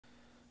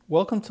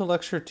Welcome to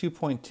Lecture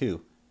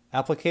 2.2,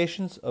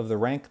 Applications of the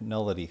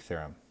Rank-Nullity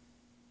Theorem.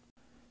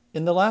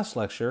 In the last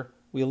lecture,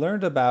 we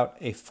learned about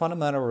a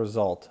fundamental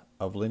result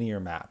of linear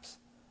maps,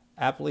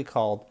 aptly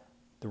called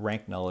the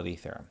rank-nullity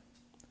theorem.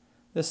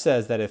 This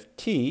says that if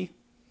T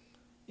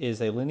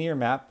is a linear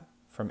map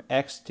from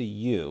X to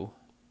U,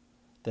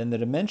 then the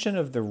dimension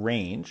of the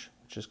range,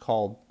 which is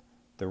called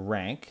the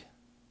rank,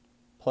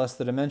 plus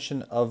the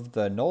dimension of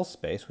the null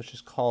space, which is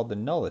called the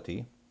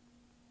nullity,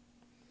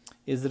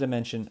 is the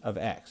dimension of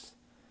X.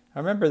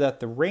 Now remember that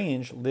the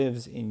range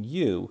lives in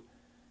U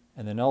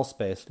and the null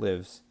space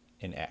lives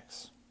in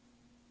X.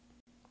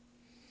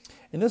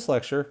 In this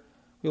lecture,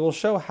 we will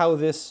show how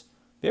this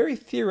very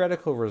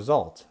theoretical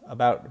result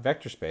about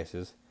vector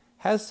spaces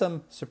has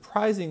some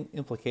surprising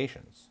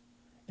implications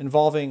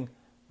involving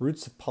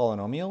roots of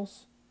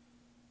polynomials,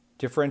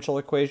 differential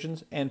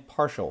equations, and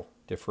partial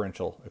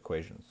differential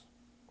equations.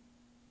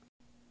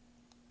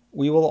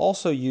 We will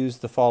also use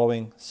the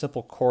following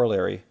simple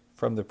corollary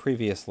from the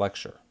previous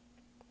lecture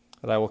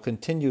that I will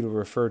continue to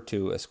refer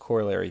to as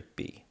corollary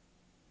B.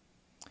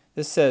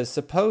 This says,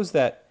 suppose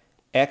that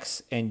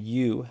X and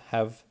U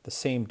have the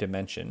same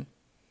dimension,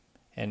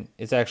 and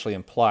it's actually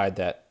implied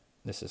that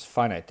this is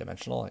finite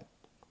dimensional. I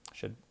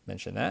should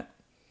mention that.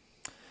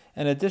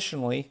 And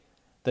additionally,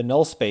 the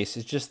null space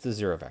is just the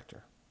zero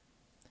vector.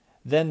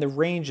 Then the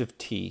range of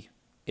T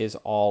is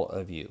all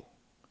of U,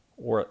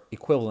 or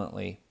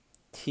equivalently,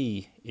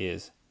 T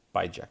is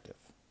bijective.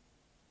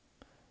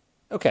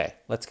 Okay,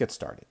 let's get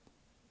started.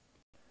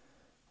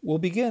 We'll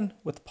begin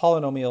with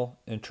polynomial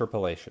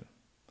interpolation.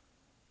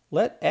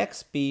 Let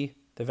X be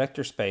the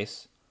vector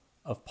space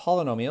of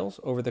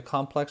polynomials over the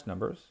complex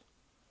numbers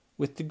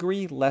with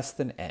degree less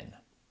than n,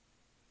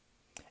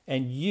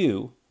 and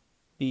U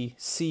be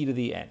C to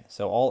the n,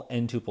 so all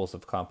n tuples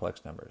of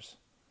complex numbers.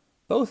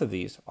 Both of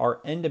these are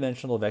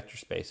n-dimensional vector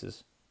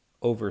spaces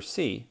over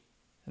C,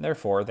 and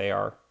therefore they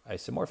are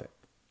isomorphic.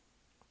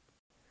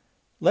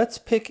 Let's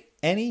pick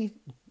any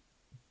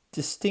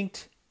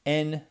distinct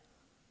n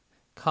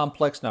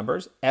complex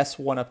numbers,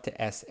 S1 up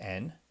to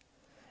Sn,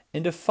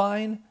 and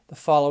define the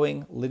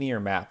following linear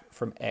map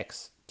from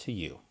X to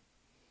U.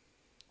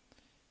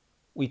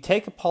 We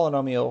take a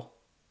polynomial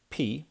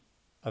P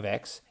of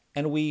X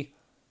and we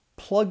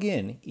plug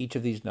in each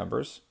of these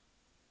numbers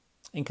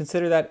and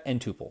consider that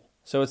n-tuple.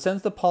 So it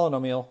sends the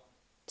polynomial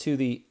to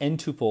the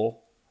n-tuple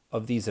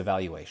of these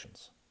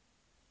evaluations.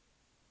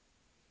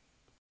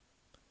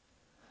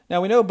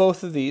 Now we know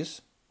both of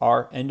these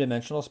are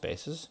n-dimensional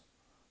spaces,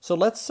 so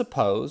let's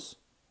suppose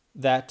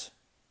that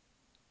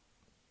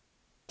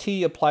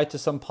T applied to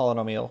some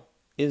polynomial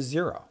is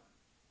 0.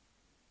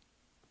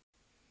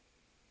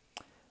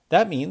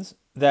 That means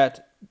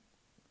that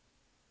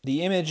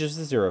the image is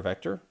the zero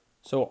vector,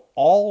 so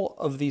all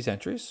of these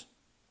entries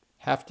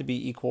have to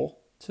be equal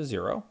to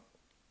 0.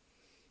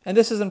 And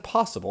this is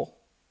impossible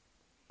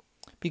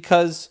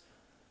because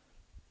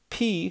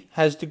P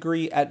has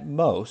degree at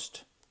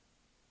most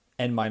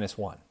n minus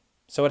 1.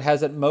 So it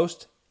has at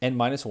most n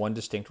minus 1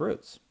 distinct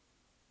roots.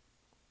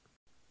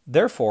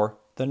 Therefore,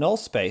 the null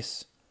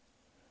space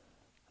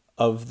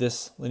of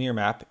this linear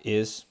map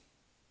is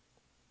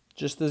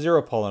just the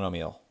zero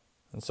polynomial.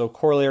 And so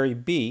corollary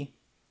B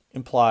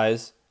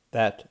implies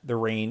that the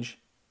range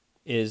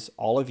is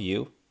all of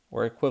U,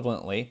 or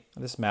equivalently,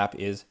 this map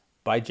is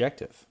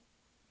bijective.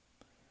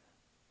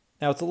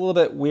 Now, it's a little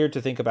bit weird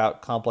to think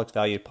about complex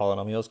valued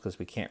polynomials because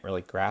we can't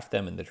really graph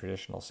them in the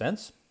traditional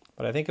sense.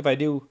 But I think if I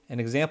do an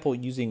example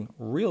using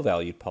real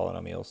valued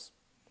polynomials,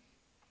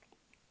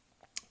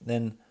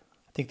 then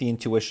I think the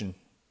intuition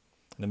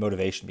and the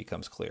motivation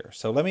becomes clear.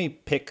 So let me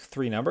pick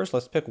three numbers.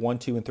 Let's pick 1,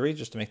 2, and 3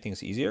 just to make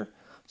things easier.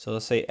 So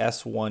let's say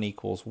S1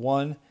 equals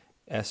 1,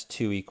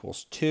 S2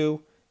 equals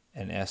 2,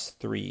 and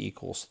S3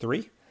 equals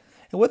 3.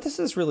 And what this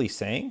is really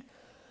saying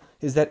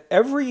is that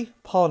every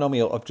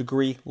polynomial of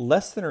degree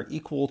less than or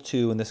equal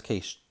to, in this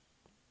case,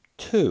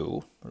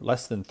 2, or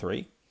less than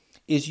 3,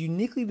 is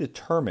uniquely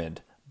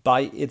determined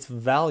by its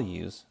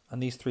values on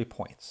these 3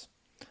 points.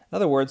 In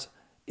other words,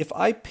 if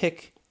I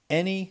pick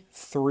any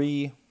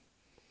three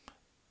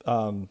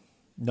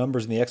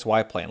numbers in the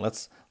xy plane,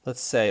 let's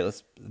say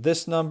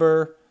this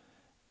number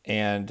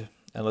and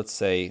let's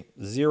say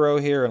 0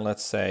 here, and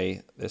let's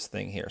say this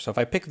thing here. So if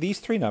I pick these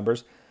three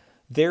numbers,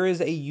 there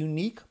is a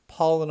unique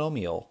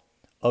polynomial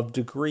of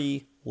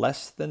degree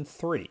less than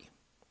 3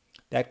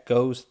 that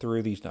goes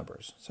through these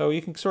numbers. So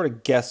you can sort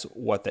of guess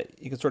what that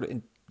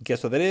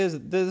is.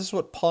 This is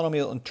what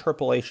polynomial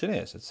interpolation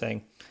is. It's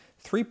saying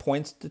 3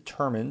 points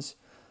determines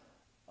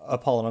a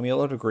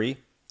polynomial of degree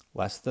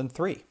less than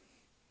 3.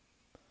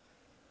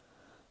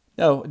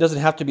 Now, it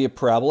doesn't have to be a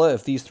parabola.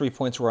 If these 3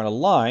 points were on a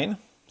line,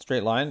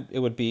 straight line, it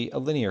would be a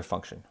linear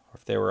function. Or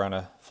if they were on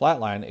a flat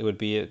line, it would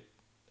be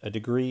a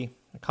degree,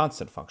 a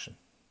constant function.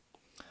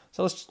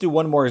 So let's just do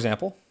one more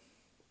example.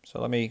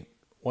 So let me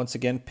once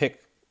again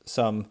pick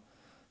some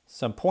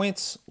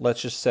points.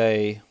 Let's just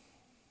say,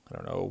 I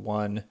don't know,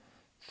 1,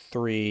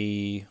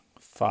 3,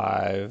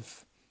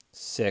 5,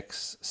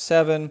 6,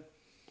 7.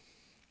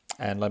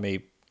 And let me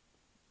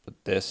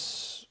put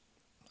this,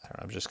 I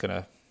I'm just going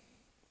to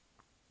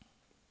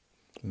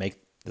make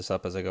this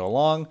up as I go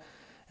along.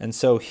 And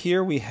so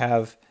here we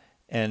have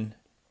n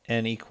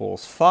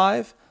equals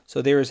 5.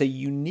 So there is a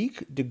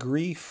unique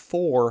degree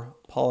 4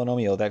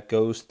 polynomial that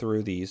goes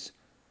through these,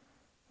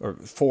 or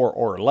 4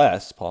 or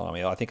less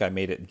polynomial. I think I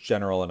made it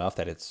general enough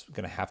that it's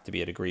going to have to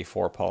be a degree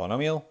 4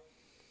 polynomial.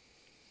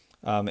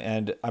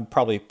 And I'm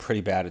probably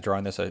pretty bad at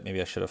drawing this.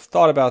 Maybe I should have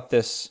thought about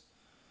this.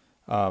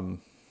 Let's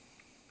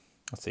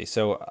see.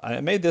 So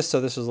I made this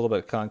so this is a little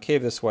bit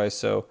concave this way.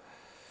 So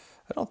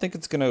I don't think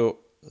it's going to.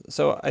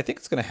 So I think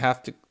it's going to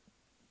have to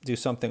do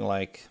something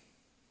like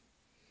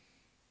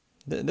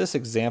this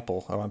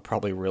example. Oh, I'm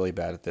probably really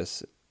bad at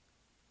this.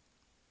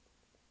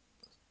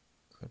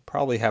 It'd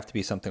probably have to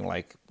be something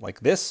like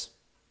this.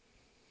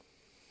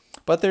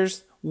 But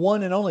there's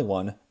one and only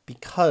one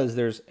because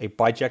there's a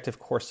bijective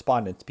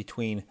correspondence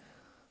between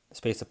the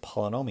space of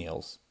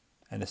polynomials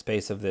and the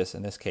space of this,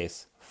 in this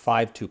case,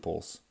 5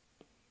 tuples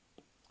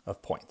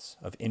of points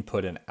of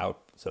input and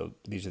out. So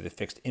these are the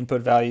fixed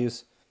input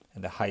values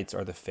and the heights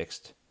are the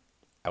fixed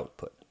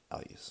output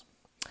values.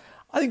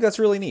 I think that's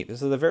really neat.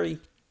 This is a very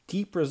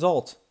deep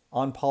result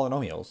on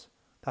polynomials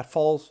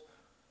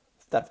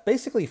that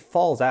basically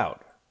falls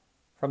out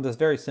from this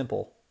very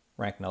simple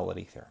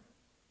rank-nullity theorem.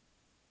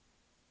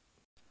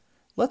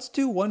 Let's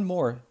do one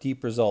more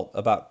deep result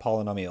about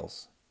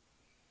polynomials.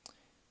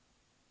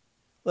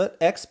 Let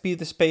x be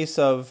the space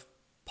of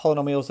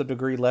polynomials of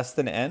degree less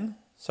than n.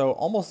 So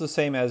almost the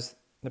same as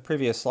the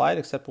previous slide,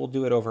 except we'll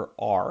do it over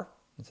R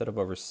instead of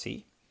over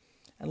C.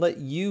 And let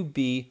U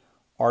be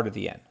R to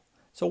the n.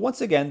 So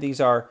once again,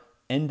 these are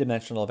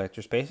n-dimensional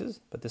vector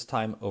spaces, but this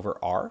time over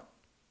R.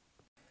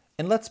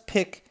 And let's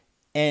pick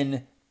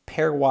n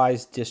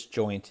pairwise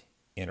disjoint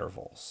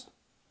intervals.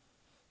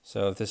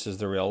 So if this is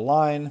the real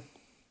line,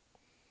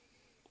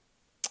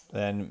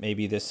 then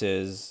maybe this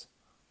is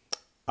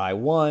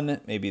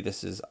I1, maybe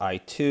this is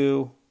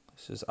I2,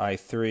 this is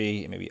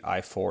I3, maybe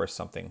I4,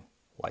 something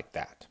like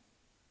that.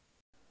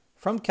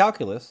 From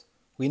calculus,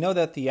 we know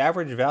that the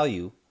average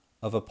value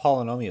of a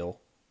polynomial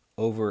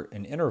over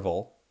an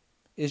interval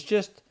is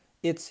just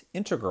its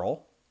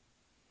integral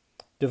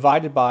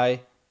divided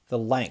by the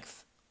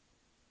length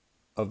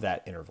of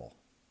that interval.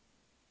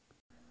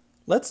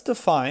 Let's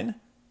define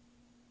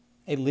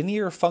a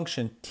linear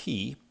function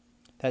t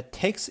that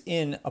takes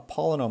in a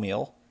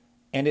polynomial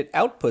and it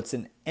outputs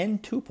an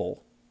n-tuple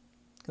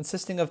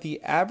consisting of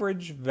the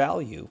average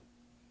value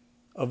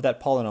of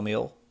that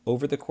polynomial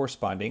over the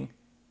corresponding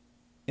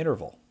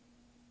interval.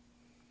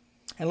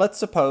 And let's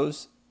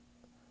suppose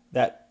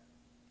that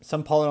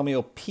some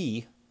polynomial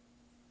p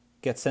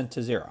gets sent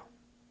to 0.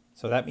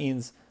 So that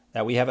means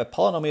that we have a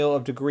polynomial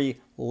of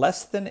degree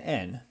less than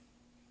n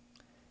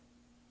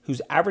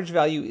whose average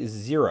value is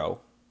 0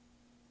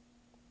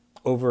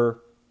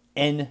 over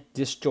n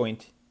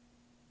disjoint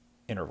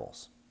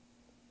intervals.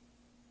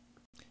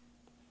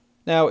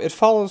 Now, it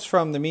follows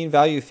from the mean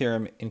value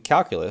theorem in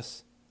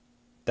calculus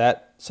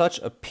that such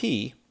a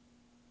p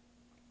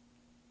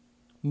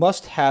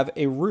must have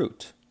a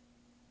root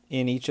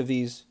in each of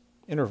these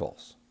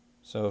intervals.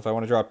 So if I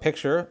want to draw a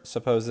picture,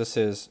 suppose this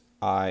is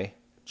I,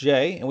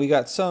 j, and we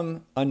got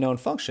some unknown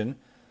function,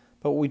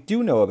 but what we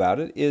do know about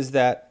it is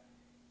that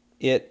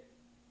it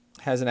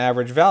has an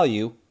average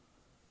value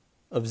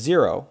of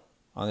 0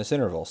 on this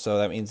interval. So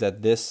that means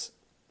that this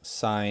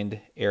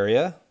signed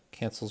area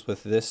cancels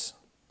with this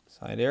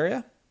signed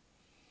area.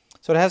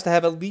 So it has to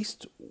have at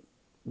least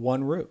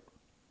one root.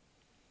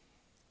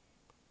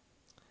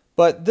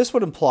 But this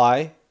would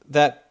imply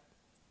that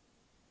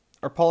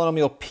our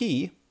polynomial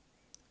p,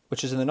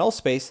 which is in the null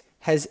space,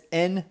 has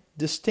n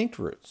distinct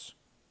roots,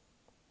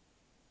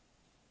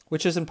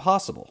 which is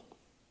impossible.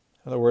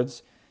 In other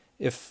words,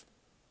 if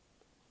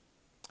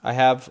I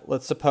have,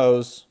 let's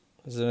suppose,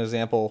 as an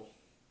example,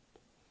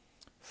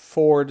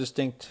 4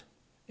 distinct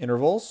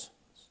intervals,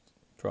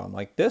 drawn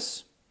like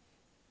this.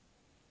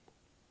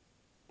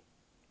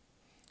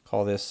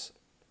 Call this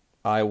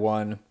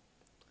I1,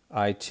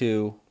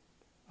 I2,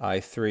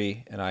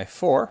 I3, and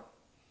I4.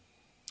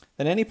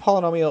 Then any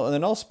polynomial in the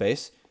null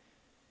space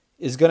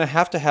is going to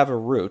have a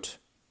root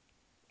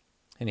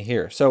in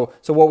here. So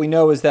what we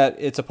know is that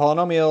it's a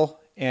polynomial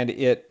and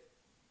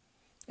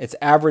its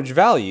average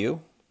value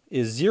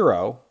is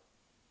 0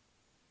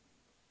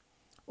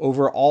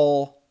 over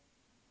all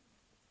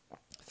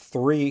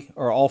 3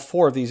 or all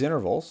 4 of these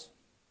intervals.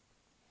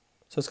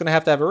 So it's going to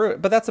have a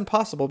root, but that's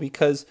impossible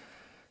because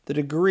the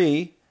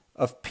degree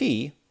of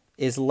p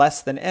is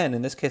less than n,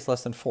 in this case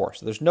less than 4.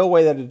 So there's no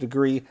way that a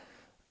degree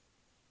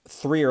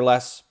 3 or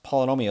less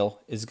polynomial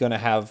is going to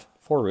have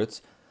 4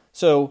 roots.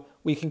 So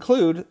we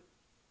conclude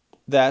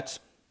that,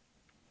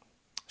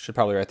 I should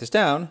probably write this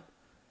down,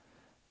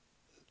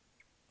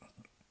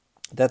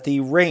 that the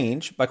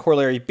range, by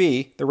corollary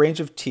b, the range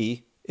of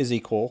t is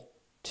equal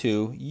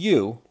to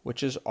u,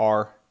 which is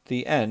r to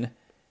the n,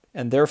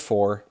 and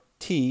therefore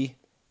t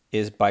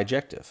is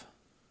bijective.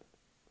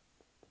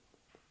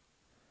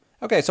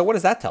 Okay, so what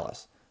does that tell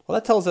us? Well,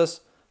 that tells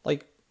us,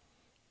 like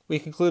we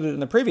concluded in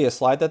the previous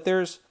slide,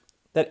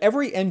 that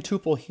every n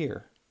tuple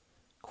here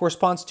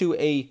corresponds to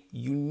a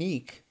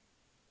unique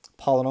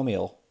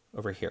polynomial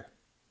over here.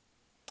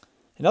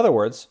 In other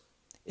words,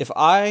 if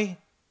I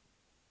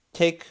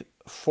take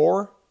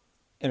 4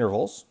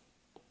 intervals,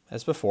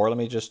 as before, let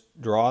me just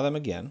draw them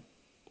again.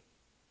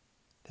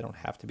 They don't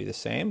have to be the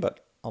same, but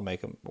I'll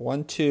make them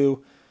 1,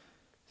 2,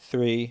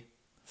 3,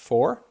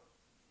 4.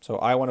 So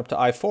I1 up to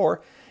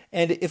I4.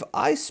 And if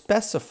I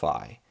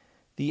specify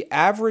the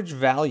average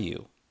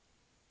value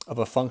of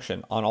a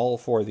function on all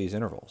 4 of these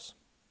intervals.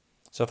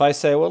 So if I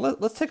say, well,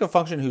 let's take a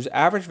function whose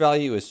average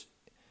value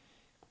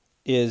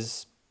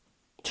is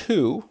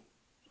 2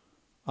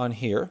 on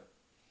here,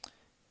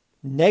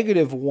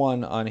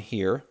 -1 on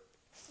here,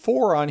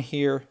 4 on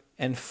here,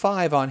 and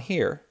 5 on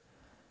here,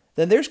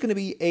 then there's going to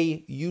be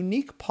a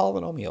unique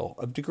polynomial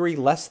of degree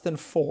less than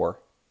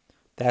 4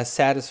 that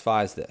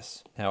satisfies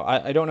this. Now,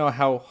 I don't know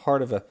how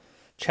hard of a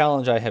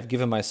challenge I have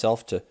given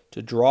myself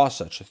to draw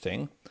such a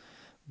thing,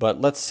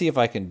 but let's see if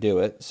I can do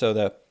it.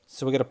 So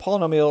we get a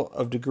polynomial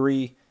of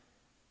degree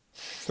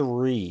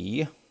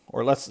 3,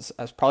 or that's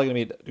probably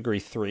going to be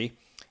degree 3,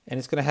 and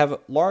it's going to have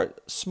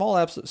small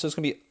absolute, so it's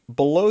going to be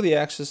below the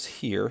axis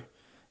here,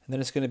 and then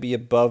it's going to be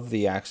above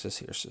the axis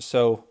here.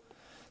 So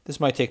this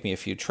might take me a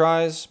few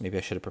tries. Maybe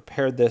I should have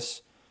prepared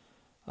this.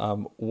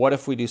 What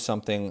if we do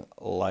something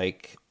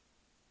like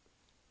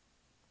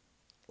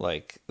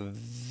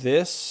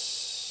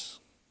this?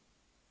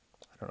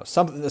 I don't know.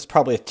 Something that's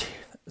probably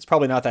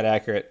not that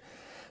accurate,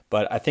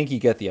 but I think you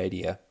get the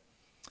idea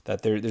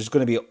that there's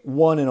going to be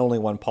one and only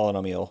one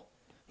polynomial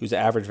whose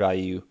average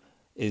value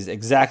is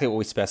exactly what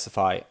we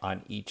specify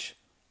on each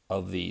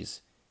of these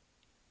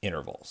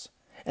intervals.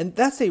 And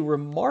that's a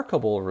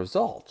remarkable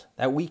result,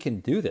 that we can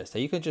do this,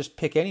 that you can just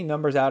pick any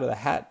numbers out of the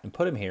hat and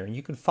put them here, and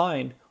you can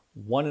find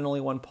one and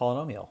only one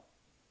polynomial.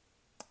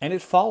 And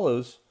it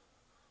follows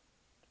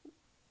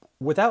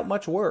without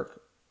much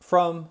work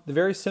from the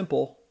very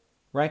simple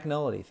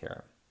rank-nullity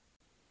theorem.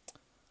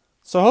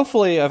 So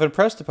hopefully I've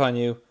impressed upon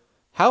you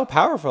how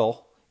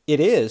powerful it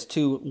is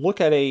to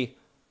look at a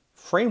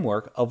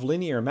framework of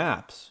linear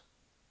maps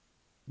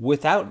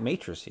without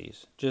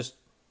matrices. Just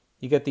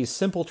you get these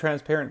simple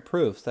transparent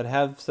proofs that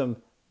have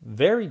some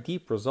very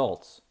deep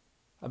results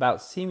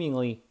about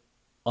seemingly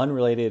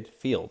unrelated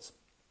fields.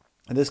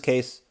 In this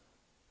case,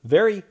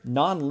 very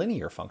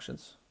nonlinear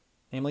functions,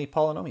 namely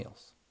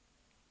polynomials.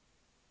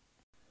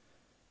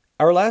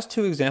 Our last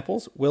 2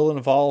 examples will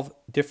involve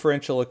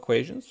differential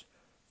equations,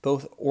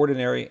 both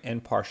ordinary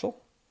and partial.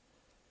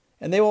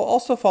 And they will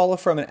also follow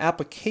from an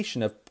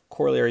application of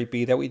corollary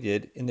B that we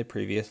did in the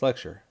previous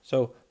lecture.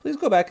 So please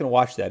go back and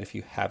watch that if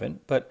you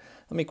haven't, but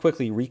let me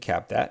quickly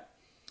recap that.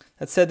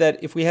 That said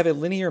that if we have a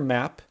linear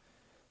map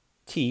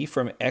T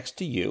from X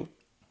to U,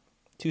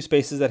 2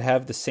 spaces that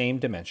have the same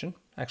dimension,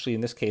 actually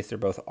in this case they're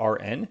both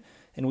Rn,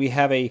 and we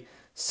have a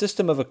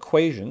system of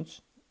equations,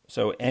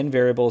 so n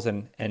variables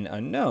and n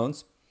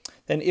unknowns,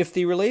 then if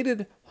the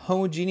related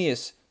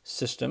homogeneous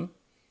system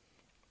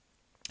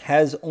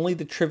has only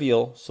the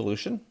trivial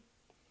solution,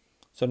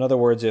 so in other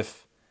words,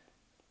 if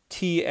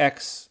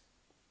Tx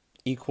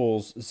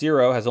equals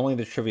 0 has only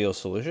the trivial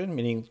solution,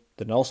 meaning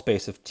the null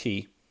space of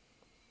T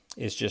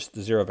is just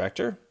the 0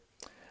 vector,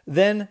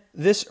 then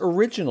this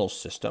original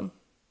system,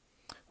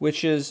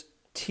 which is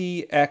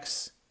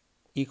Tx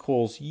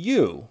equals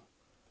U,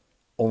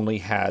 only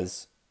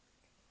has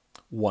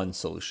one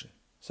solution.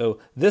 So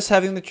this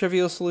having the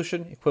trivial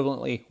solution,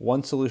 equivalently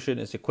one solution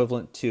is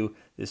equivalent to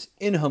this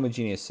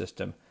inhomogeneous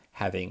system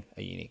having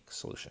a unique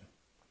solution.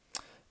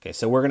 Okay,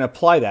 so we're going to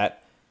apply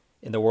that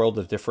in the world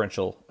of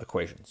differential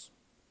equations.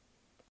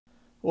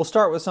 We'll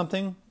start with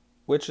something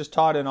which is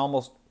taught in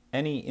almost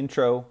any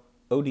intro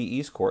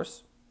ODEs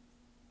course,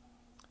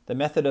 the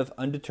method of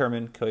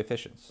undetermined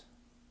coefficients.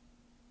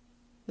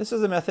 This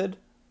is a method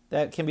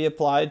that can be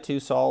applied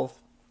to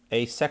solve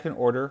a second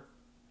order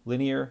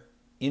linear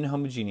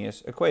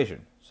inhomogeneous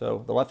equation.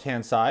 So the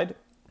left-hand side,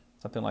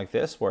 something like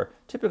this, where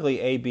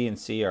typically A, B, and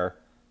C are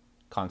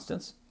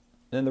constants.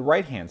 And then the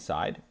right-hand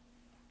side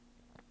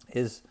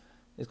is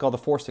called the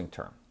forcing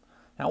term.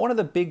 Now, one of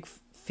the big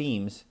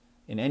themes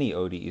in any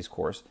ODEs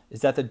course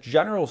is that the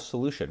general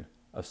solution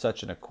of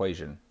such an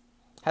equation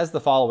has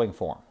the following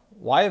form.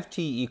 Y of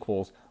t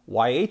equals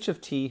YH of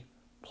t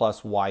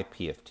plus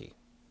YP of t.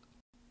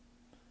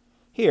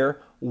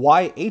 Here,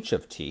 YH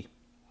of t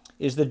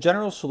is the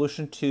general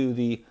solution to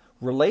the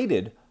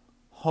related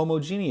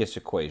homogeneous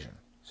equation.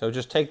 So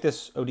just take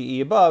this ODE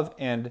above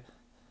and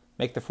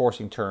make the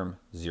forcing term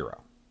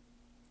 0.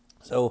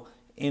 So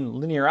in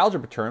linear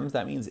algebra terms,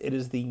 that means it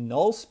is the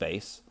null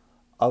space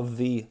of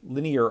the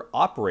linear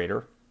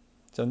operator.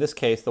 So in this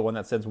case, the one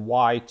that sends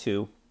y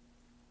to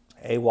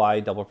ay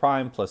double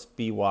prime plus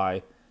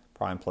by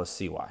prime plus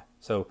cy.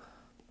 So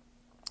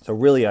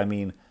really, I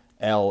mean,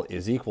 L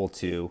is equal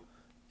to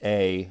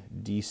a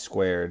d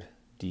squared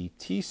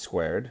dt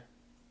squared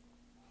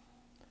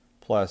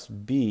plus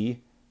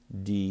b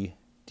d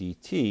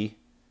dt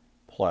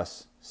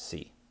plus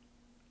c.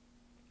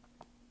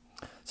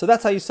 So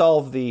that's how you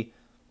solve the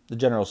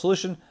general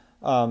solution.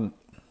 Now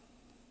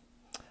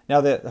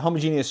the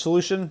homogeneous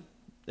solution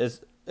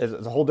is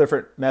it's a whole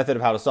different method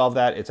of how to solve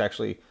that. It's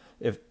actually,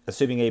 if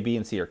assuming a, b,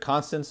 and c are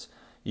constants,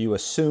 you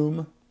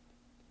assume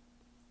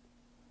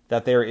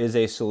that there is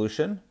a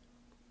solution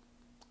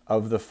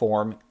of the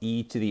form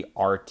e to the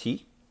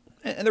rt.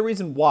 And the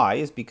reason why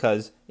is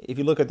because if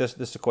you look at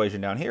this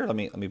equation down here, let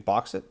me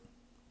box it.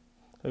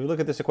 If you look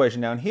at this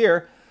equation down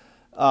here,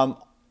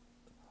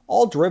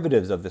 all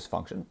derivatives of this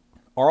function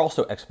are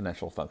also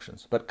exponential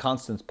functions, but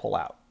constants pull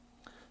out.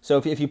 So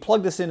if you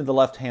plug this into the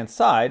left-hand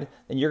side,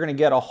 then you're going to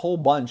get a whole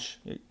bunch.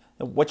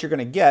 What you're going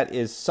to get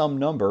is some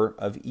number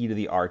of e to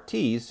the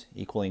rt's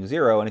equaling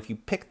 0. And if you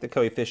pick the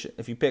coefficient,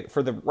 if you pick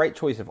for the right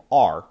choice of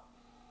r,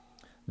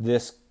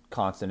 this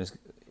constant is,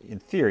 in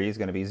theory, is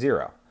going to be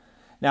 0.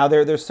 Now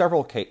there's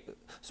several cases.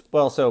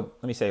 Well, so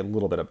let me say a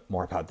little bit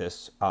more about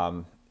this,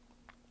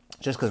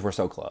 just because we're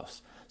so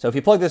close. So if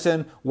you plug this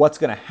in, what's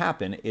going to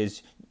happen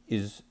is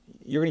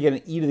you're going to get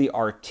an e to the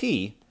rt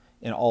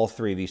in all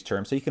three of these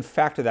terms. So you can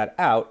factor that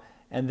out,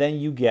 and then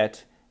you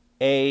get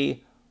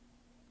a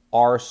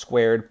r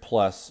squared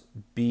plus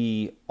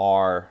b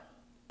r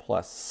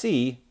plus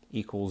c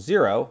equals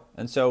 0.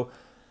 And so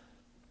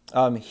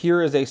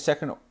here is a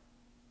second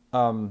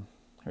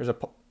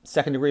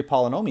degree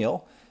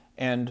polynomial,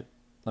 and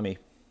I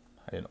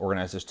didn't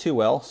organize this too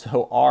well.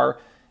 So r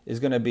is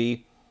going to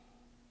be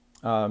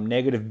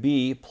negative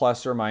b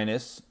plus or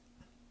minus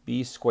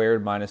b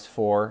squared minus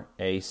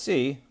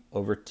 4ac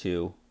over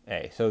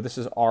 2a. So this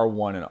is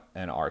r1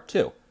 and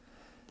r2.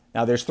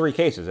 Now there's three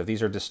cases. If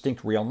these are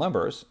distinct real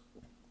numbers,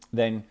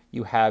 then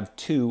you have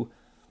two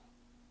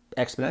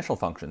exponential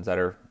functions that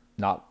are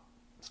not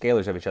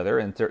scalars of each other,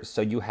 and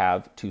so you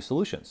have two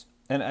solutions.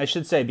 And I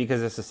should say,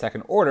 because this is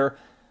second order,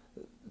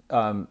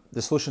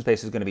 the solution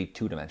space is going to be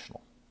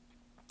two-dimensional.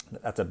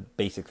 That's a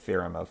basic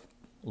theorem of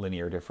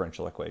linear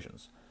differential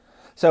equations.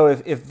 So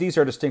if these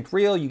are distinct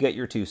real, you get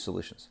your two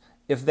solutions.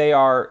 If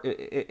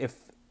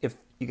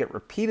you get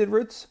repeated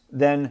roots,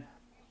 then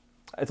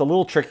it's a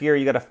little trickier.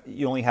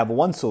 You only have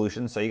one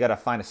solution, so you got to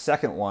find a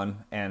second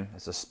one. And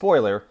as a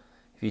spoiler,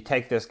 if you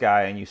take this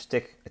guy and you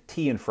stick a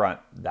t in front,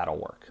 that'll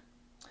work.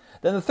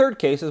 Then the third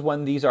case is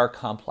when these are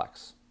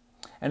complex.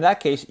 In that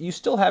case, you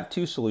still have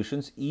two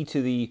solutions, e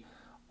to the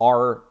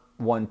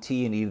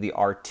r1t and e to the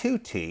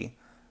r2t,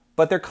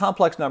 but they're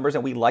complex numbers,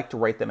 and we like to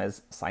write them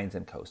as sines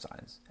and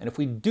cosines. And if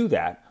we do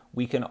that,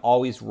 we can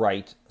always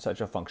write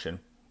such a function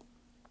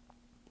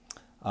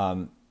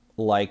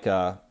like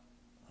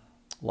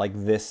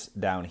this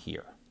down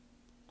here.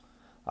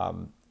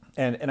 And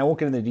I won't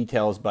get into the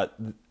details, but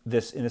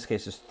this, in this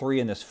case, this 3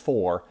 and this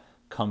 4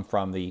 come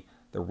from the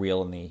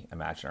real and the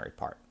imaginary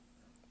part.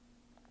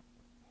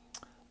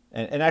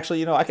 And actually,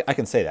 you know, I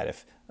can say that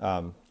if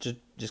just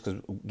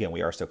because, again,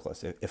 we are so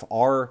close. If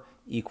r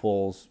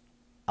equals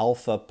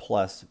alpha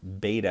plus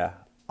beta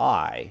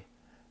I,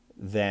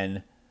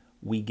 then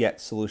we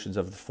get solutions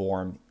of the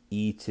form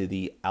e to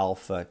the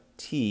alpha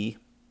t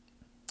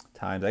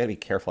times, I gotta be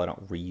careful I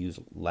don't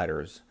reuse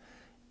letters,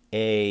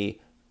 a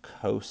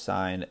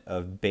cosine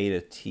of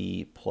beta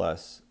t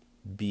plus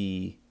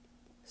b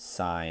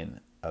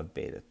sine of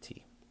beta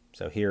t.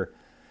 So here,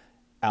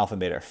 alpha and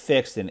beta are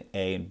fixed, and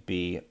a and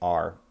b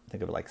are,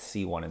 think of it like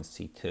c1 and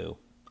c2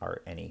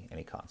 are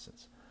any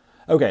constants.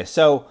 Okay,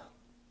 so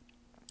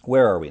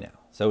where are we now?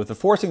 So with the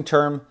forcing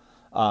term,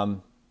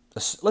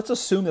 let's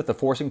assume that the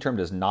forcing term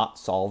does not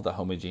solve the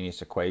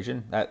homogeneous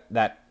equation.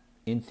 That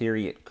in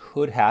theory, it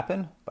could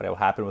happen, but it will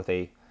happen with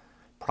a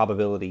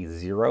probability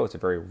 0. It's a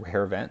very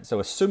rare event. So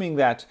assuming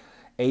that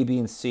a, b,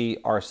 and c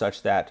are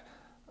such that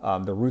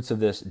the roots of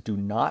this do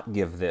not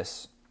give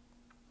this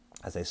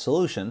as a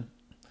solution,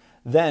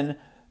 then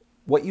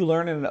what you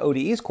learn in an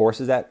ODE's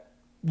course is that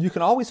you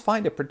can always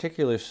find a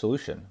particular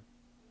solution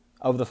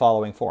of the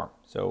following form.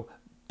 So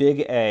big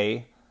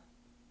A,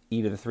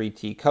 e to the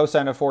 3t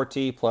cosine of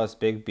 4t plus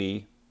big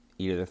B,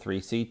 e to the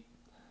 3t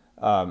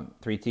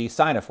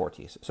sine of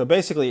 4t. So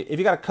basically, if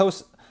you got a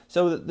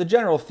so the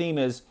general theme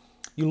is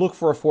you look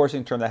for a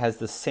forcing term that has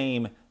the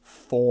same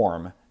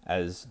form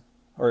as,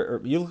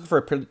 or you look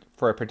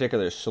for a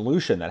particular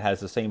solution that has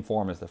the same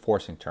form as the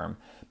forcing term.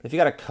 But if you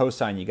got a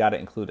cosine, you got to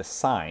include a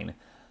sine,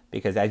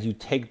 because as you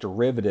take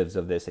derivatives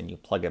of this and you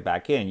plug it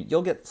back in,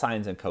 you'll get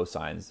sines and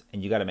cosines,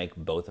 and you got to make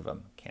both of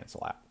them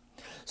cancel out.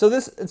 So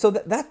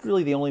that's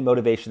really the only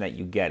motivation that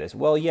you get is,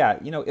 well, yeah,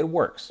 you know, it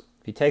works.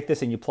 If you take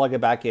this and you plug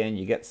it back in,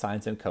 you get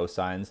sines and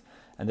cosines,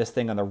 and this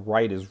thing on the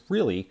right is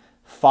really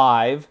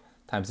 5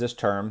 times this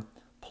term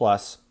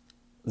plus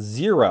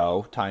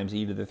 0 times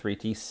e to the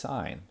 3t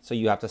sine. So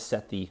you have to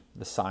set the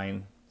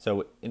sine.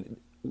 So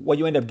what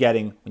you end up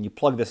getting when you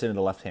plug this into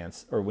the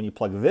left-hand, or when you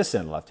plug this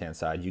in the left-hand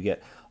side, you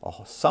get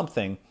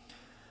something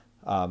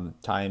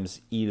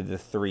times e to the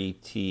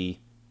 3t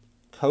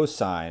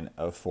cosine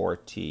of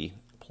 4t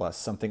plus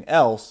something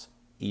else,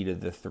 e to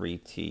the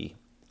 3t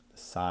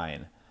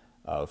sine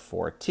of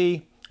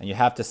 4t. And you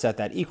have to set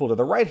that equal to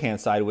the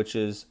right-hand side, which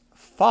is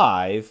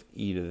 5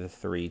 e to the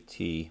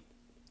 3t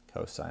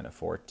cosine of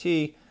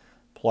 4t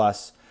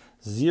plus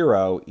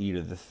 0 e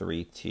to the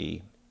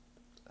 3t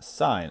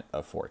sine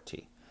of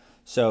 4t.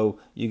 So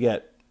you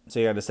get So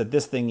you got to set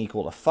this thing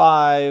equal to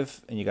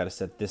 5, and you got to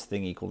set this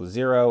thing equal to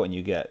 0, and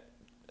you get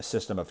a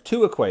system of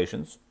two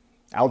equations,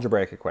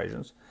 algebraic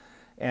equations,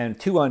 and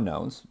two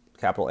unknowns,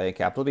 capital A,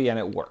 capital B, and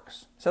it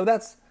works. So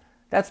that's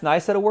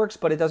nice that it works,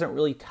 but it doesn't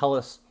really tell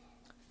us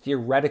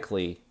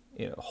theoretically,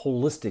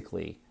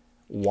 holistically,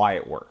 why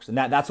it works. And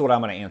that's what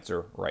I'm going to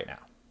answer right now.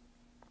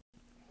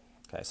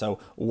 Okay, so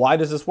why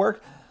does this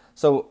work?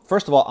 So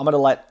first of all, I'm going to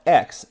let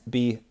x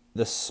be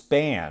the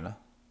span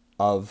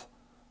of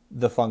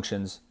the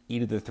functions e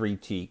to the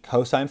 3t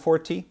cosine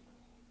 4t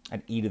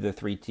and e to the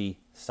 3t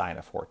sine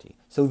of 4t.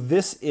 So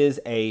this is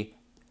a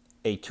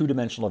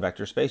two-dimensional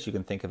vector space. You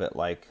can think of it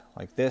like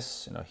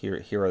this.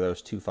 Here are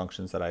those two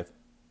functions that I've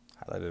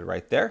highlighted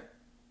right there.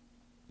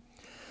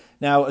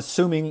 Now,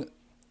 assuming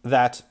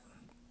that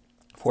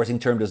forcing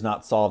term does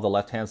not solve the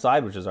left-hand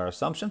side, which is our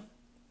assumption,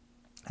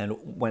 and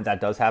when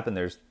that does happen,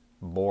 there's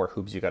more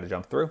hoops you got to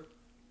jump through,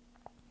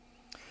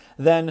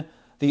 then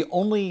the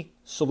only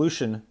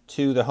solution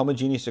to the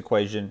homogeneous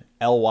equation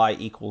Ly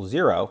equals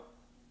 0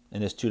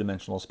 in this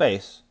two-dimensional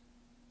space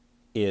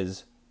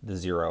is the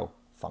 0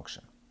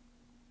 function.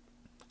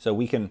 So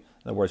we can, in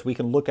other words, we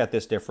can look at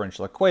this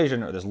differential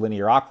equation or this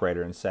linear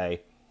operator and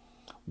say,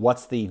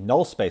 what's the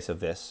null space of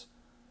this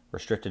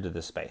restricted to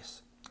this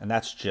space? And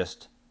that's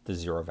just the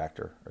 0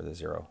 vector or the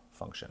 0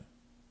 function.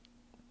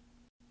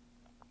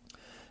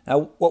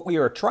 Now, what we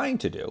are trying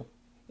to do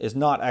is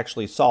not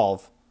actually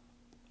solve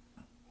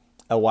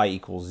Ly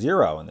equals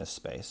 0 in this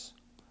space,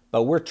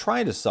 but we're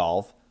trying to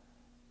solve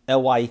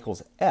Ly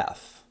equals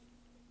f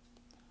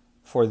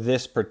for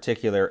this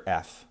particular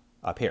f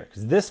up here,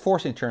 because this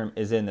forcing term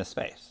is in this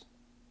space.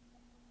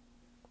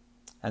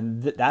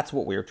 And that's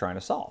what we're trying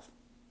to solve.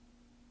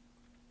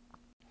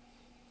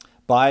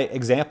 By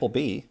example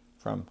B,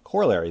 from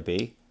corollary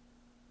B,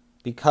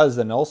 because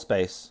the null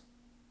space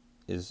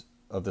is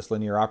of this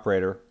linear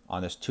operator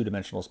on this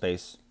two-dimensional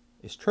space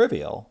is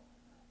trivial,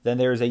 then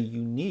there is a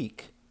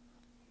unique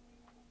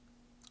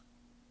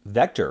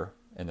vector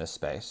in this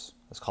space,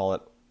 let's call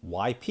it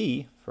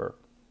yp for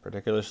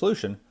particular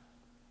solution,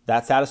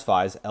 that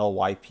satisfies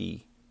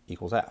Lyp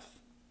equals f.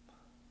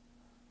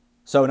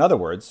 So in other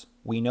words,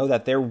 we know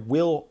that there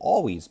will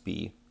always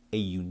be a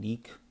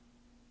unique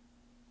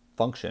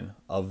function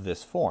of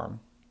this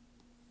form,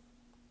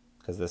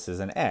 because this is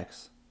an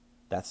x,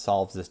 that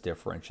solves this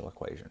differential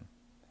equation.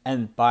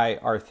 And by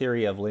our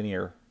theory of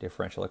linear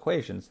differential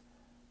equations,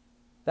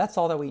 that's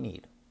all that we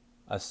need,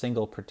 a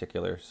single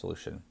particular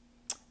solution.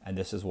 And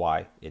this is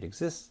why it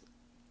exists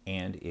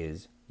and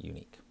is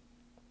unique.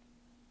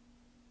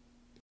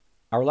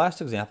 Our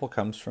last example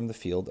comes from the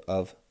field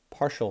of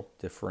partial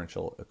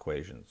differential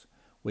equations,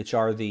 which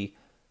are the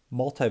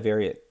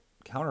multivariate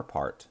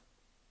counterpart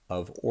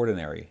of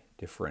ordinary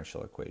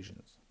differential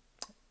equations,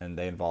 and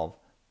they involve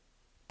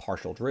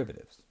partial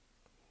derivatives.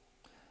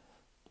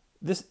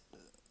 This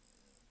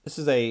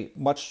is a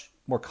much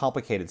more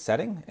complicated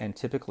setting, and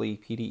typically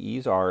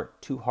PDEs are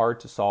too hard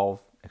to solve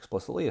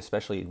explicitly,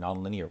 especially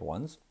nonlinear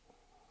ones.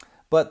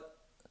 But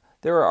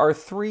there are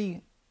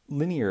three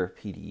linear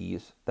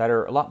PDEs that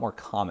are a lot more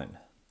common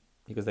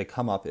because they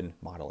come up in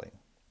modeling.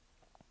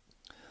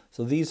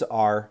 So these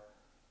are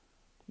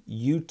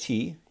ut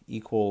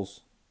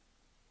equals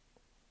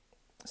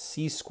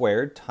c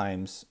squared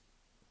times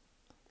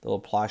the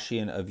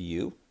Laplacian of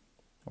u,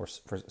 or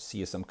for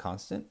c is some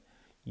constant,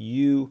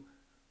 utt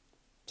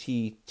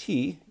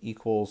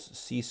equals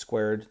c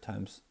squared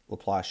times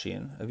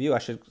Laplacian of u. I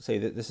should say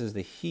that this is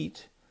the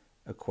heat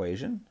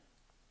equation.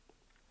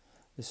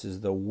 This is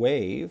the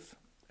wave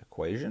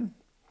equation.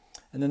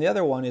 And then the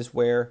other one is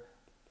where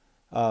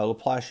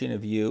Laplacian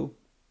of u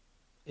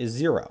is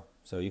 0.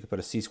 So you could put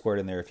a c squared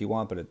in there if you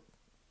want, but it's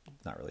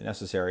not really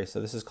necessary. So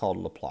this is called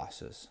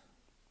Laplace's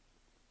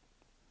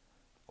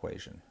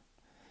equation.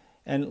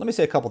 And let me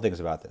say a couple things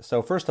about this.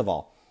 So first of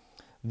all,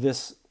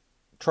 this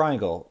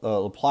triangle,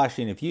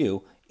 Laplacian of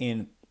u,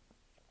 in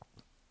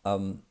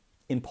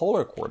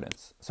polar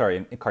coordinates, sorry,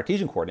 in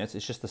Cartesian coordinates,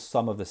 it's just the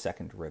sum of the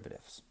second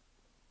derivatives.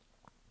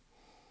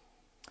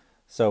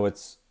 So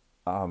it's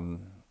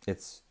in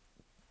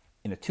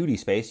a 2D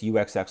space,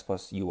 uxx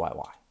plus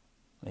uyy.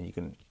 And you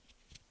can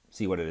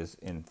see what it is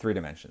in 3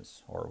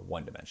 dimensions, or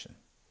 1 dimension.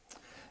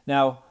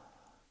 Now,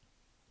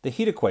 the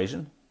heat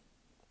equation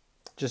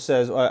just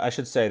says, I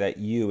should say that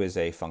u is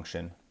a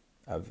function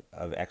of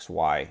x,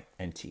 y,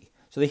 and t.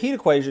 So the heat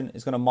equation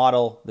is going to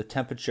model the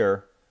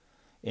temperature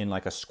in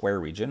like a square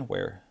region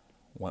where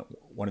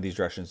one of these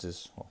directions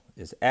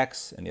is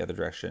x and the other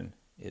direction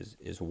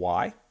is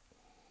y.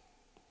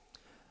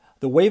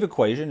 The wave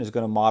equation is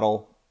going to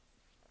model,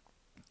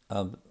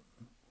 so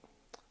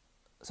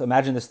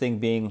imagine this thing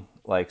being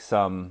like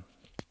a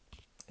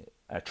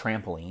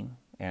trampoline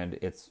and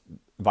it's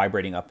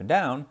vibrating up and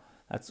down.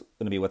 That's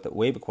going to be what the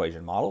wave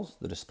equation models,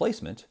 the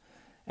displacement.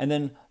 And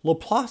then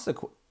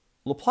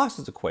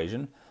Laplace's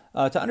equation,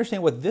 to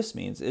understand what this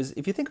means is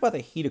if you think about the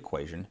heat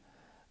equation,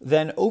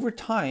 then over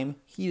time,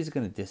 heat is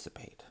going to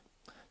dissipate.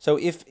 So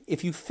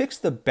if you fix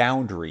the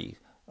boundary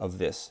of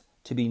this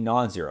to be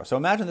non-zero, so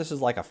imagine this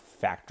is like a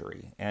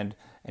factory and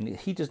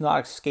heat does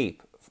not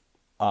escape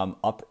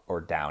up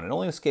or down. It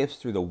only escapes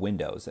through the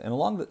windows. And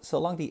along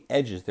the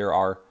edges there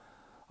are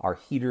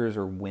heaters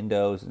or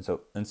windows,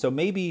 and so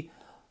maybe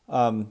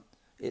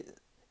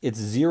it's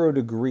 0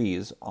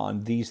 degrees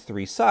on these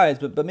three sides,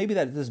 but maybe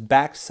that this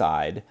back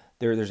side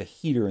there's a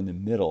heater in the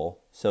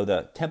middle, so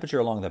the temperature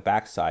along the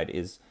back side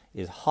is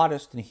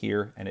hottest in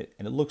here, and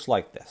it looks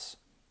like this.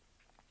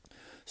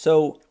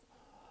 So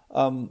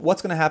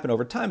what's going to happen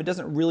over time? It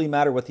doesn't really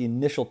matter what the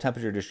initial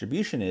temperature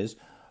distribution is.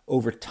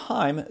 Over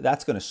time,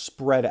 that's going to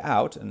spread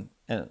out, and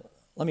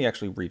let me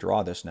actually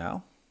redraw this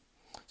now.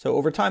 So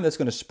over time, that's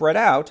going to spread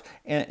out,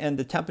 and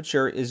the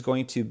temperature is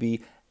going to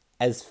be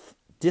as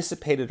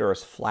dissipated or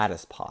as flat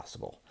as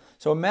possible.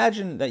 So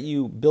imagine that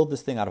you build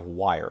this thing out of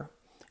wire,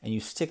 and you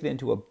stick it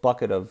into a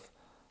bucket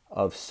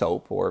of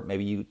soap, or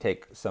maybe you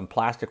take some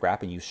plastic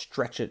wrap and you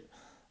stretch it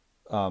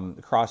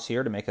across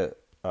here to make a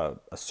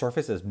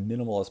surface as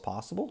minimal as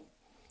possible,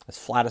 as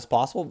flat as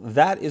possible.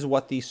 That is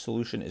what the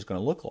solution is going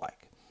to look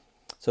like.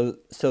 So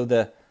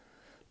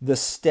the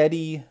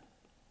steady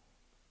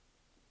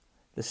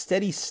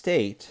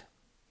state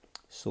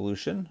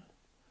solution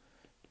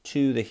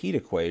to the heat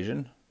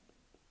equation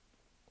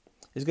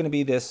is going to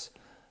be this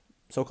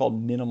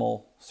so-called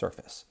minimal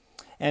surface.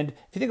 And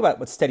if you think about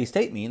what steady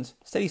state means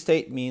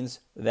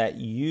that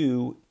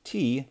ut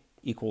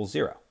equals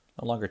 0,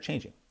 no longer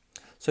changing.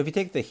 So if you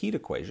take the heat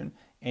equation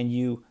and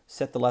you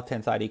set the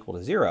left-hand side equal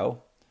to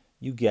 0,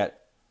 you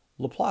get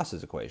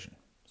Laplace's equation.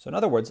 So in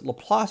other words,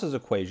 Laplace's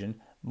equation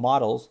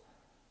models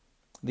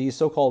these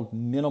so-called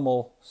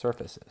minimal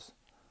surfaces,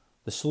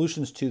 the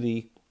solutions to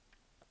the,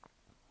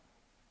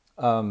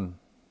 or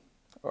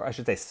I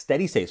should say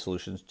steady state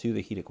solutions to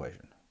the heat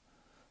equation.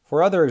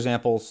 For other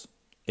examples,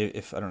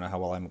 if I don't know how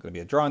well I'm going to be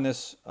at drawing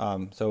this,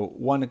 so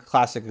one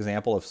classic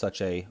example of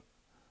such a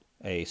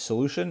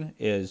solution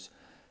is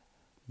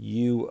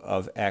u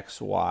of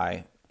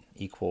xy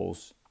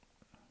equals,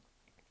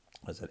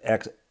 what is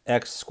it,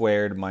 x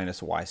squared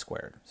minus y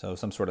squared, so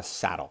some sort of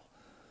saddle.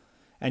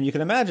 And you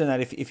can imagine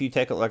that if you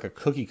take like a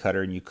cookie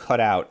cutter and you cut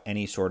out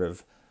any sort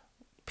of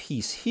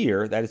piece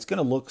here, that it's going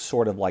to look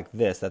sort of like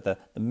this, that the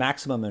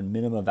maximum and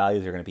minimum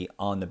values are going to be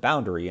on the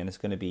boundary, and it's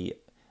going to be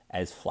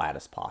as flat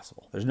as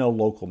possible. There's no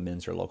local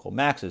mins or local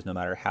maxes, no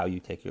matter how you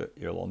take your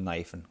little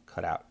knife and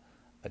cut out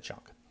a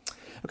chunk.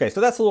 Okay,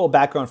 so that's a little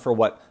background for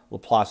what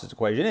Laplace's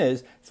equation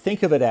is.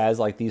 Think of it as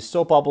like these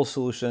soap bubble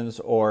solutions,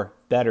 or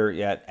better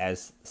yet,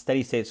 as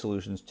steady state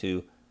solutions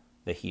to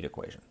the heat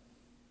equation.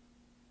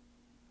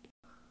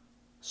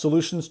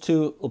 Solutions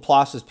to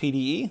Laplace's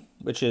PDE,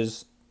 which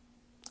is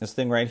this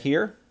thing right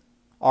here,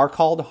 are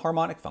called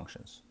harmonic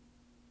functions.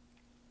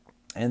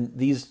 And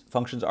these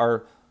functions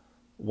are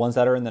ones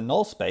that are in the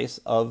null space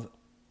of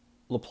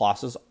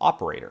Laplace's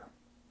operator.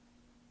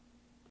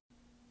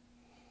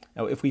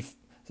 Now, if we,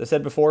 as I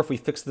said before, if we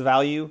fix the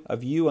value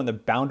of u on the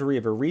boundary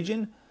of a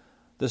region,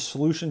 the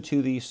solution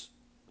to the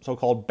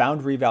so-called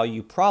boundary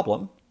value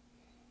problem,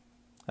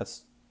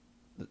 that's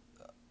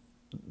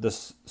the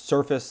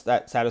surface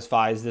that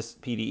satisfies this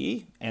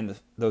PDE and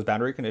those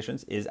boundary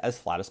conditions, is as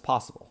flat as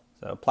possible.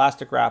 So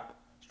plastic wrap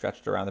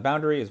stretched around the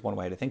boundary is one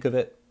way to think of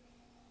it.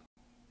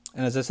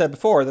 And as I said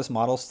before, this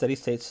models steady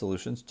state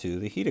solutions to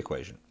the heat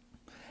equation.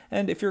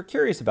 And if you're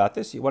curious about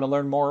this, you want to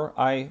learn more,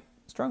 I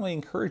strongly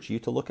encourage you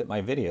to look at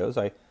my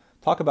videos. I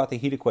talk about the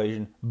heat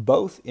equation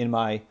both in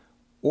my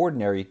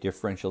ordinary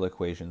differential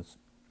equations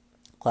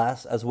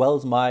class as well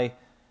as my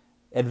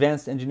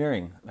advanced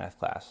engineering math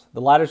class.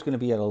 The latter is going to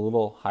be at a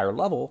little higher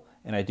level,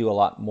 and I do a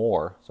lot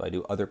more. So I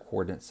do other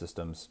coordinate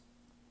systems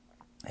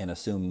and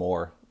assume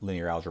more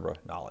linear algebra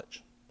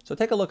knowledge. So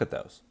take a look at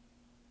those.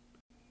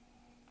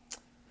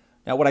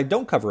 Now, what I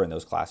don't cover in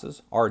those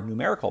classes are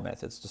numerical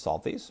methods to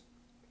solve these.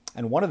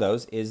 And one of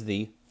those is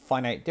the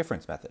finite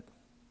difference method.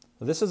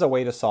 So this is a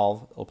way to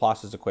solve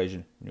Laplace's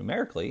equation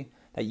numerically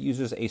that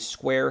uses a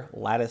square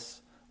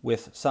lattice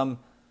with some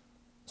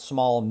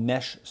small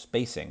mesh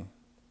spacing.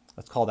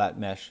 Let's call that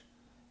mesh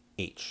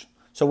H.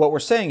 So what we're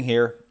saying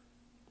here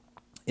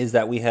is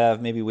that we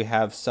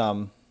have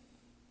some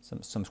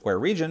square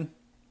region,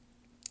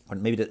 or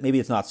maybe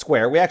it's not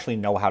square. We actually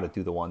know how to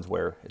do the ones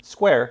where it's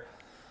square.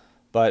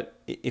 But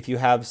if you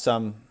have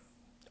some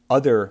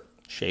other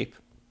shape,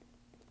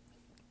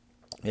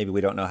 maybe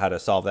we don't know how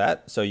to solve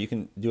that. So you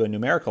can do a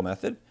numerical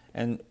method.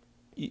 And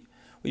what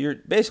you're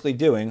basically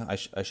doing, I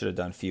should have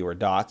done fewer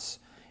dots,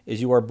 is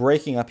you are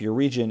breaking up your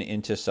region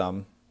into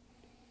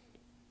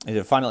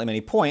finitely many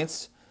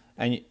points.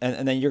 And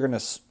then you're going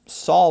to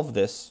solve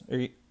this. Or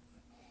you're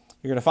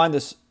going to find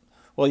this,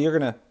 well, you're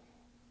going to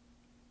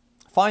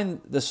find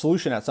the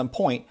solution at some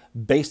point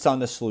based on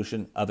the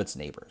solution of its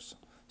neighbors.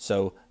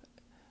 So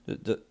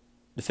to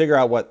figure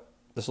out what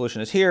the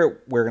solution is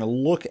here, we're going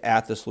to look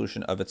at the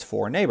solution of its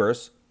four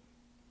neighbors.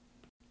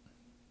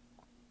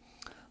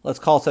 Let's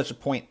call such a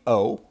point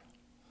O,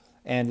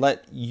 and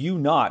let u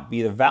naught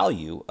be the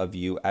value of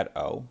u at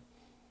O.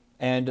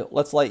 And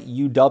let's let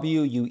uw,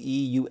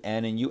 ue,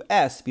 un, and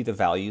us be the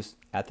values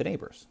at the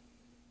neighbors.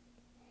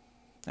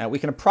 Now we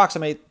can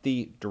approximate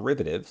the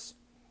derivatives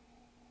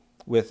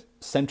with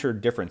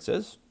centered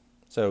differences.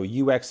 So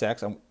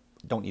uxx, I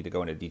don't need to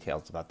go into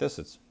details about this.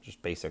 It's just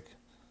basic,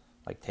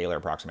 like Taylor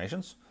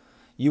approximations.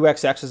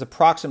 Uxx is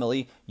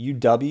approximately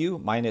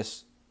uw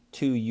minus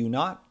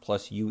 2u0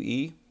 plus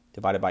ue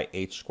divided by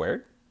h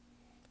squared.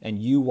 And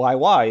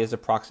uyy is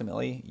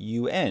approximately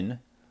un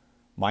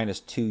minus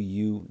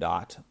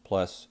 2u0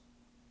 plus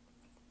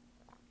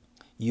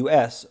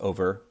us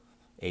over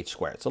h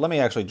squared. So let me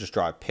actually just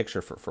draw a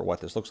picture for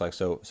what this looks like.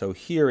 So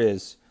here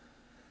is,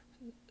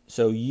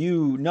 so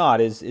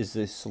u0 is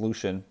the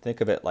solution.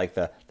 Think of it like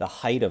the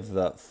height of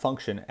the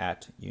function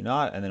at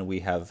u0, and then we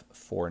have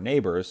 4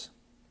 neighbors.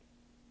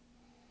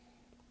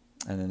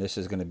 And then this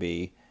is going to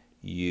be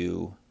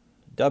uw.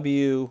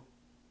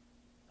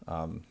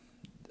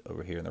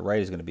 Over here on the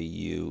right is going to be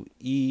ue.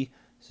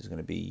 This is going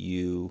to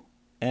be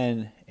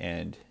un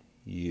and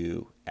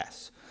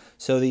us.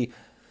 So the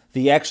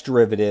x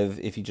derivative,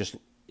 if you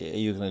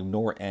can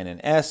ignore n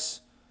and s,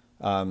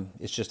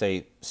 it's just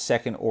a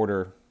second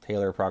order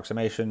Taylor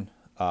approximation.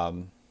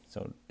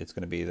 So it's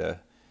going to be the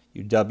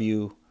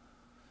uw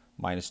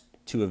minus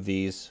 2 of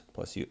these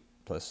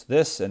plus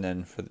this, and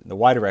then for the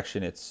y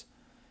direction it's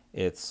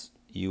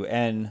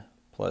un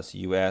plus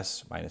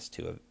us minus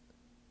 2 of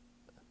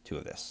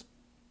this.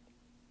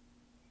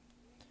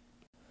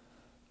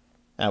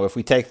 Now if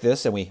we take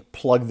this and we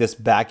plug this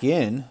back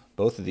in,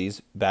 both of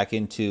these back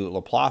into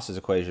Laplace's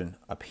equation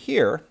up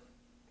here,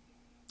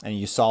 and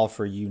you solve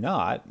for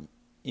u0,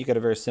 you get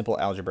a very simple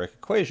algebraic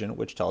equation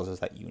which tells us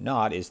that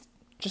u0 is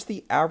just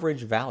the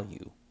average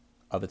value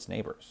of its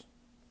neighbors.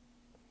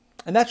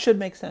 And that should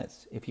make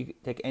sense. If you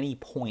take any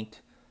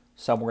point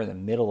somewhere in the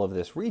middle of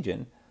this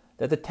region,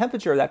 that the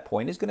temperature of that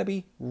point is going to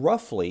be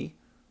roughly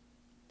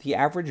the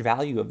average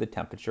value of the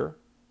temperature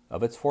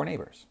of its 4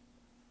 neighbors.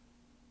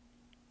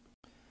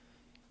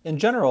 In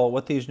general,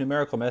 what these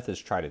numerical methods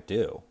try to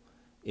do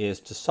is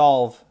to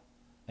solve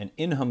an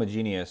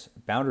inhomogeneous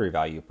boundary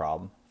value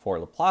problem for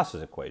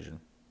Laplace's equation.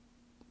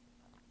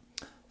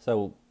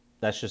 So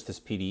that's just this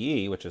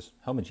PDE, which is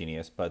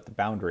homogeneous, but the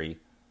boundary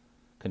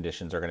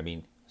conditions are going to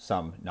be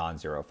some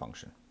non-zero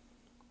function.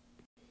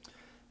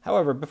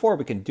 However, before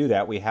we can do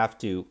that, we have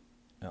to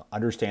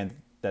understand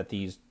that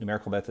these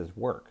numerical methods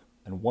work.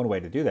 And one way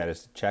to do that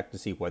is to check to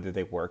see whether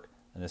they work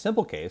in the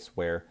simple case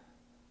where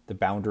the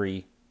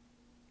boundary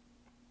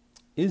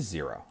is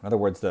 0. In other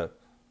words,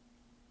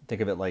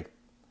 think of it like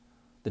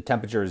the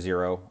temperature is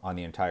 0 on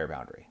the entire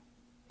boundary.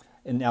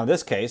 And now in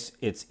this case,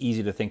 it's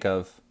easy to think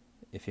of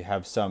if you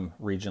have some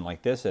region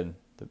like this and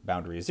the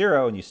boundary is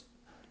 0 and you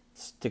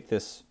stick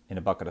this in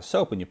a bucket of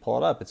soap and you pull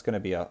it up, it's going to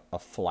be a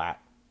flat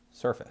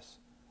surface.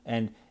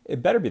 And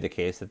it better be the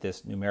case that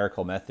this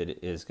numerical method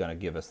is going to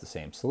give us the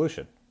same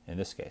solution in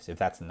this case. If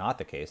that's not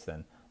the case,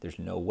 then there's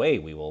no way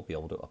we will be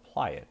able to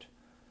apply it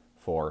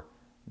for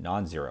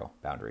non-zero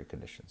boundary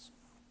conditions.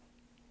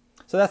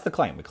 So that's the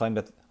claim. We claim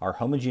that our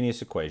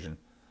homogeneous equation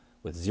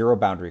with 0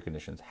 boundary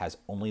conditions has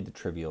only the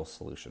trivial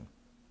solution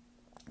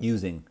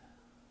using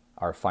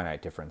our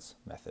finite difference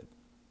method.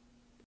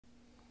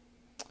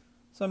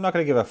 So I'm not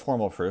going to give a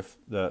formal proof,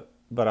 but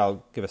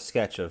I'll give a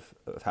sketch of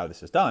how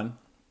this is done.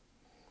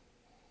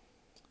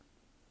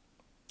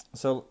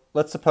 So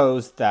let's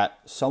suppose that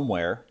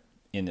somewhere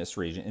in this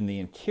region, in the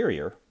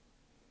interior,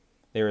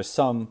 there is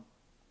some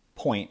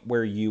point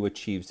where u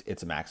achieves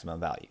its maximum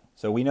value.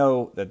 So we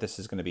know that this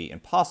is going to be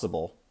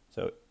impossible.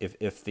 So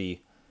if this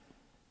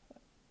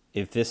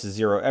is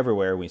 0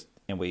 everywhere, we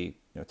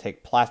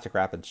take plastic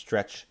wrap and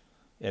stretch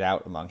it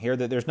out among here,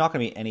 that there's not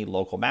going to be any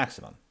local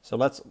maximum. So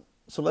let's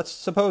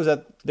suppose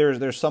that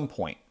there's some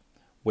point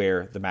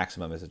where the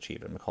maximum is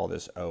achieved. I'm going to call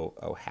this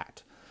O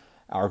hat.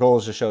 Our goal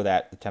is to show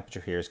that the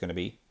temperature here is going to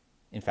be,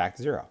 in fact,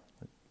 0.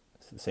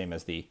 It's the same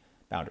as the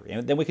boundary.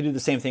 And then we can do the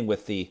same thing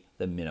with the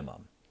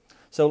minimum.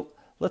 So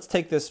let's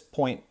take this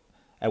point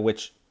at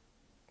which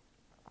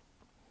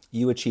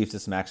u achieves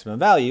its maximum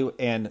value,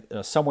 and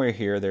somewhere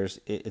here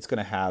it's going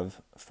to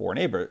have 4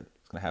 neighbors.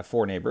 It's going to have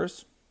 4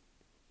 neighbors,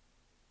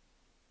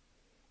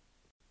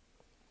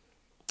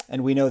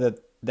 and we know that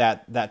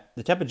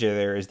the temperature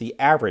there is the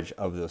average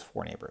of those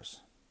 4 neighbors.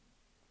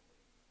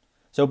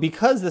 So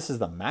because this is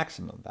the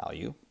maximum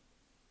value,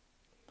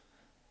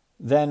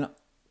 then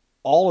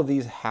all of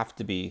these have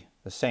to be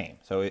the same.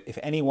 So if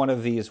any one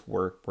of these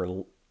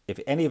if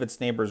any of its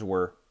neighbors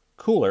were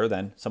cooler,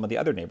 then some of the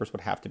other neighbors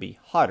would have to be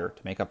hotter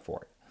to make up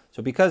for it.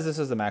 So because this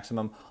is the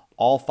maximum,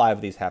 all 5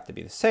 of these have to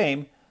be the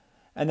same,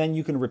 and then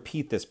you can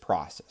repeat this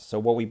process. So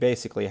what we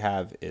basically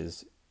have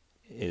is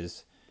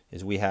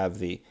we have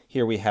the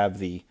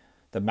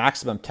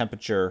maximum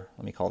temperature,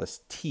 let me call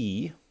this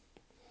T,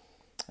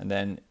 and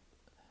then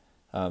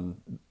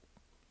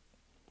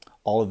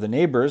all of the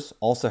neighbors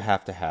also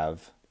have to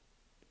have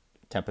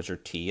temperature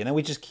T, and then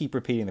we just keep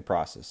repeating the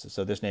process.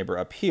 So this neighbor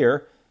up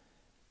here,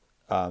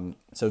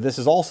 so this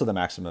is also the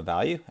maximum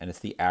value, and it's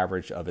the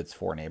average of its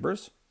 4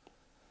 neighbors.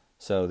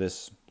 So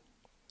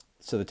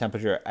the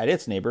temperature at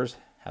its neighbors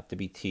have to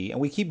be T, and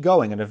we keep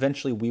going, and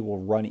eventually we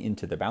will run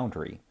into the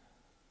boundary.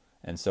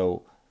 And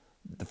so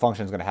the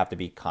function is going to have to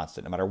be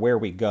constant. No matter where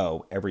we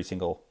go, every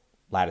single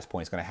lattice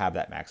point is going to have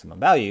that maximum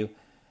value.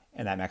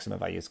 And that maximum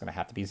value is going to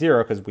have to be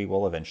 0 because we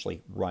will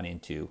eventually run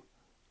into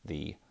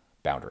the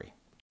boundary.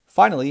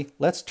 Finally,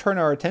 let's turn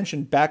our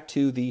attention back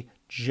to the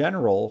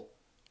general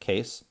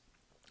case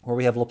where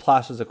we have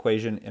Laplace's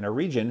equation in a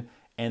region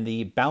and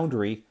the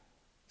boundary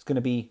is going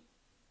to be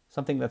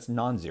something that's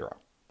non-zero.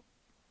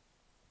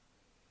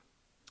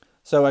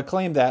 So I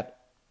claim that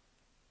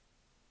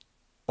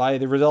by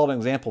the result in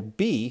example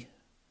B,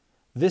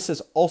 this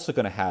is also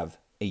going to have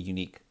a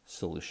unique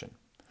solution.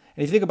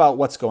 And if you think about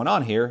what's going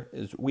on here,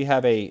 is we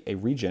have a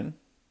region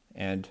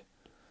and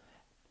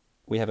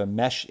we have a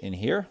mesh in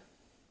here.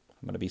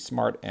 I'm going to be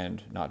smart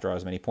and not draw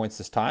as many points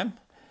this time.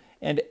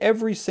 And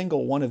every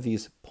single one of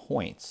these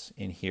points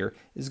in here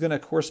is going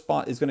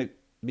to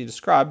be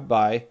described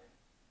by,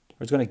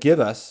 or is going to give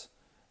us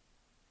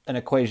an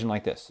equation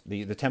like this.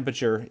 The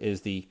temperature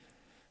is the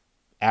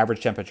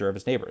average temperature of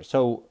its neighbors.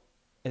 So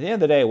at the end of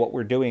the day, what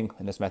we're doing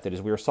in this method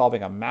is we are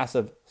solving a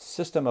massive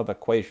system of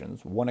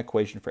equations, one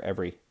equation for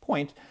every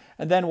point.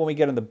 And then when we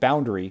get on the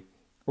boundary,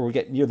 or we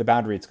get near the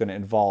boundary, it's going to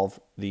involve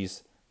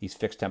these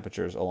fixed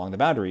temperatures along the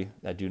boundary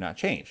that do not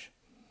change.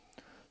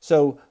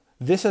 So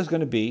this is going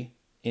to be,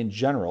 in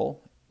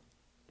general,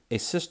 a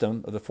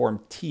system of the form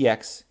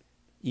Tx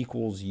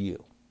equals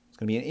u. It's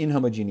going to be an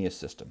inhomogeneous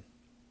system.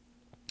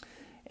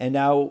 And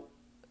now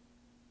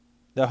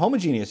the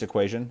homogeneous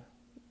equation,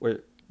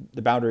 where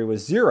the boundary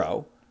was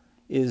 0,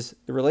 is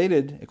the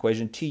related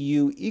equation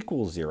Tu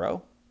equals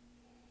 0,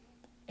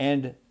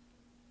 and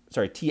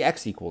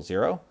Tx equals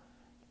 0,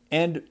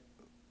 and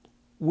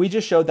we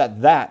just showed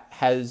that that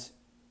has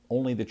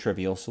only the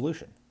trivial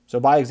solution. So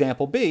by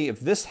example B, if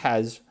this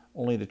has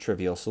only the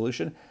trivial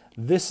solution,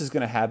 this is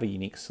going to have a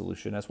unique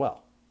solution as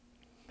well.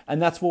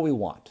 And that's what we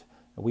want.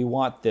 We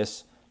want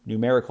this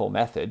numerical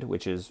method,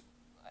 which is,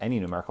 any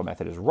numerical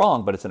method is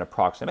wrong, but it's an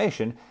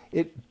approximation.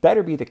 It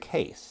better be the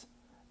case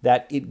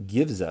that it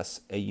gives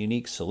us a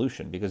unique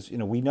solution, because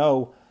we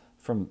know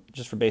from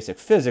basic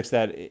physics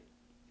that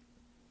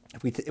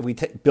if we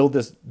build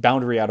this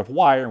boundary out of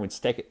wire and we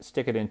stick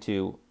it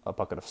into a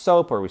bucket of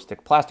soap, or we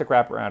stick plastic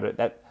wrap around it,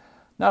 that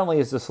not only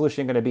is the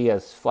solution going to be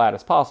as flat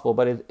as possible,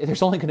 but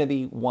there's only going to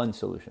be one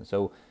solution.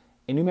 So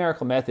a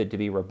numerical method, to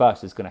be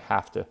robust, is going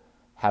to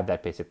have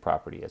that basic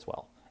property as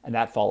well, and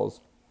that follows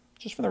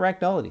just from the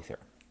rank-nullity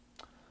theorem.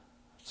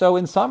 So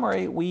in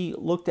summary, we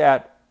looked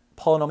at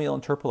polynomial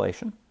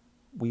interpolation,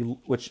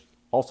 which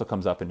also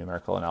comes up in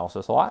numerical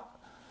analysis a lot.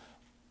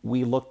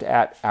 We looked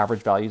at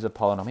average values of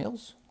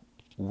polynomials.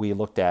 We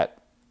looked at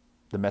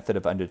the method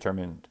of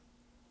undetermined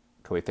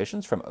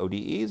coefficients from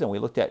ODEs, and we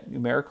looked at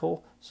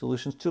numerical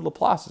solutions to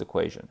Laplace's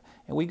equation.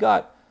 And we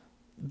got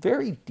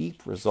very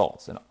deep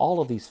results in all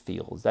of these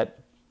fields that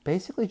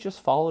basically just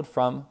followed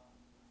from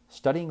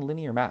studying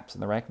linear maps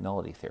and the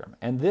rank-nullity theorem.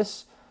 And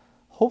this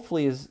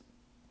hopefully is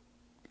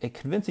a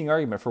convincing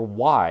argument for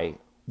why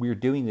we're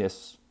doing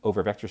this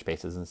over vector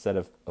spaces instead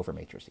of over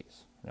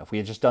matrices. If we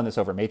had just done this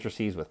over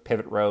matrices with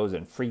pivot rows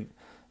and free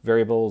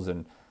variables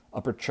and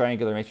upper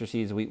triangular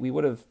matrices, we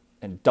would have,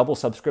 and double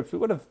subscripts, we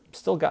would have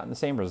still gotten the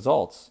same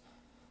results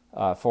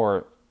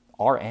for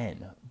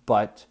Rn,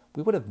 but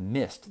we would have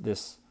missed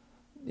this,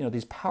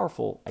 these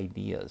powerful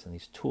ideas and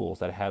these tools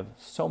that have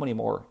so many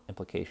more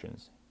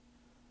implications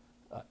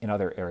in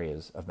other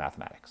areas of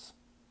mathematics.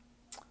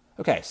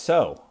 Okay,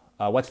 so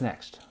what's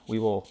next? We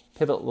will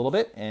pivot a little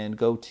bit and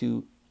go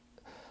to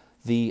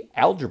the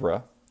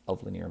algebra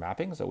of linear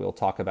mapping. So we'll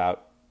talk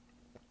about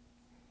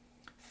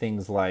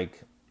things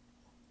like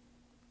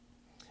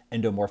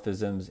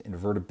endomorphisms,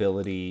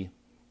 invertibility,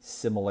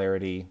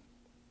 similarity,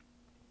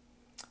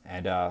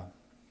 and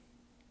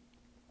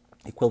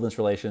equivalence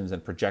relations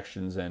and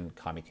projections and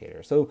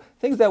commutators. So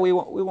things that we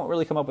won't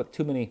really come up with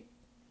too many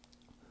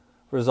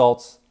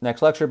results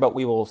next lecture, but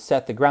we will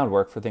set the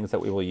groundwork for things that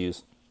we will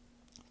use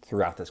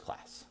throughout this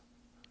class.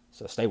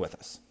 So stay with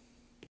us.